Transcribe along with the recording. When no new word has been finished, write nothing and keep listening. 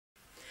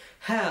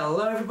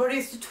Hello everybody,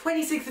 it's the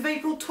 26th of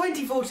April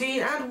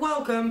 2014 and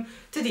welcome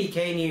to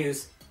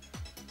DKNews.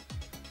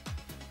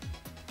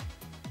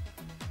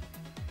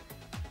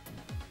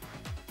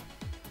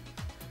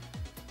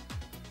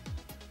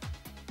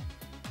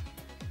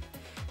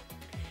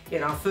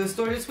 In our first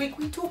story this week,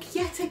 we talk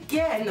yet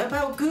again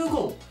about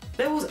Google.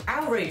 There was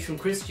outrage from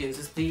Christians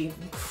as the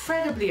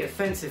incredibly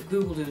offensive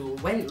Google Doodle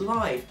went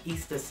live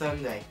Easter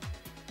Sunday.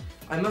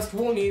 I must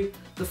warn you,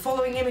 the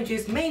following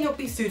images may not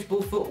be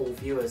suitable for all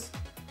viewers.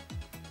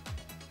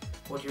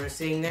 What you're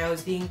seeing now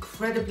is the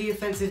incredibly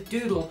offensive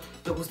doodle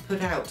that was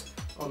put out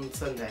on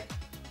Sunday.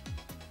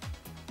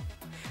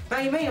 Now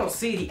you may not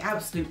see the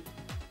absolute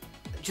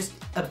just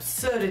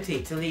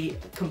absurdity to the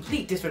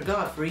complete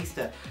disregard for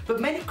Easter, but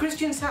many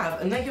Christians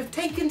have, and they have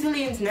taken to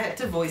the internet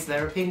to voice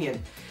their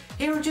opinion.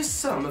 Here are just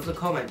some of the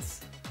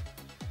comments.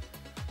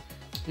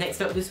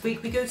 Next up this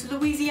week we go to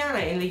Louisiana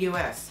in the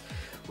US,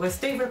 where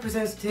State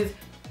Representative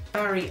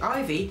Barry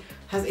Ivey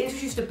has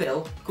introduced a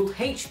bill called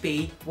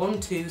HB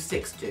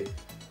 1262.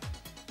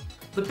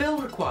 The bill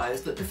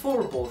requires that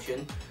before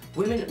abortion,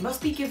 women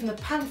must be given a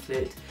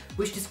pamphlet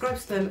which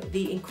describes to them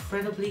the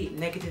incredibly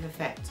negative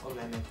effects on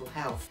their mental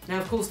health. Now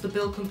of course the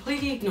bill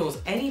completely ignores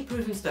any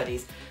proven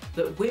studies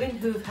that women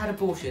who have had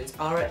abortions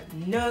are at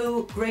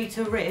no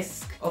greater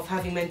risk of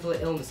having mental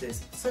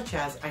illnesses, such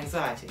as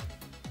anxiety.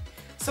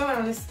 Some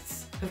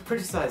analysts have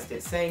criticised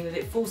it, saying that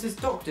it forces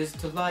doctors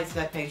to lie to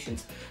their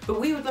patients, but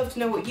we would love to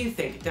know what you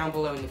think down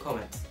below in the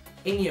comments.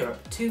 In Europe,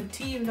 2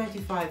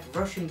 Tu-95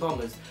 Russian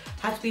bombers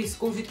had to be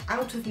escorted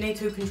out of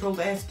NATO-controlled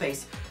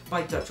airspace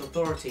by Dutch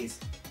authorities.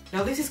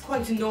 Now this is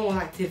quite a normal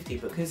activity,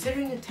 but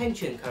considering the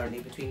tension currently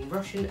between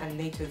Russian and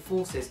NATO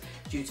forces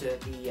due to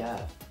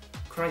the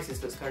crisis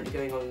that's currently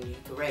going on in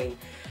Ukraine,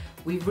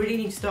 we really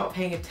need to start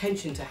paying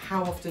attention to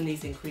how often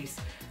these increase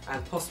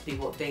and possibly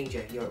what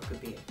danger Europe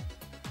could be in.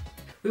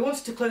 We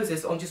wanted to close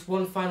this on just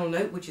one final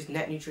note, which is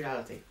net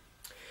neutrality.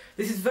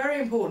 This is very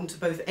important to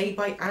both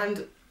 8byte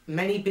and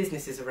many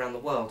businesses around the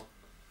world.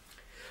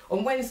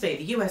 On Wednesday,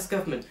 the US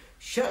government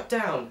shut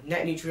down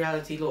net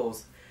neutrality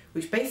laws,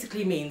 which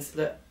basically means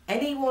that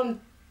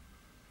anyone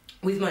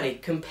with money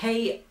can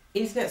pay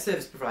internet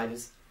service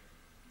providers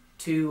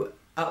to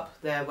up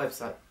their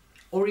website,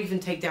 or even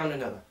take down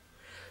another.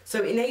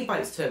 So in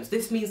 8bytes terms,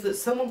 this means that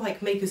someone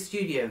like Maker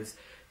Studios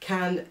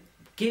can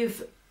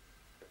give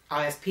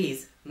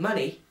ISPs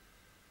money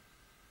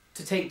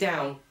to take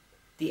down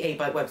the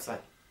 8byte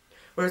website.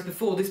 Whereas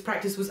before, this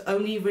practice was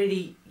only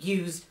really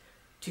used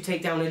to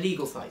take down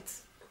illegal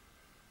sites.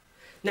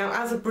 Now,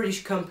 as a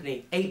British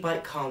company,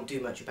 8byte can't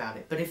do much about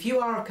it, but if you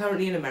are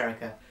currently in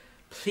America,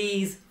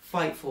 please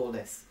fight for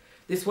this.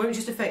 This won't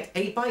just affect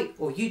 8byte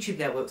or YouTube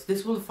networks,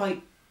 this will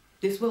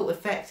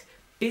affect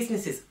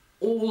businesses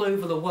all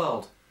over the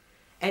world.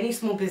 Any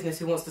small business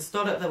who wants to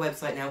start up their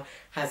website now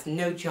has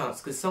no chance,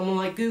 because someone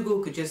like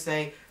Google could just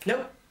say,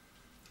 nope,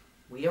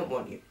 we don't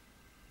want you.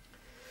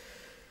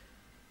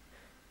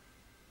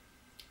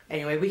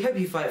 Anyway, we hope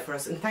you fight for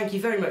us, and thank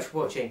you very much for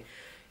watching.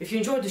 If you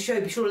enjoyed the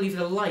show, be sure to leave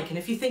it a like, and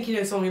if you think you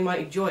know someone who might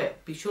enjoy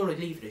it, be sure to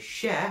leave it a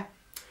share.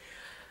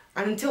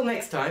 And until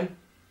next time,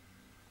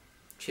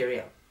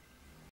 cheerio.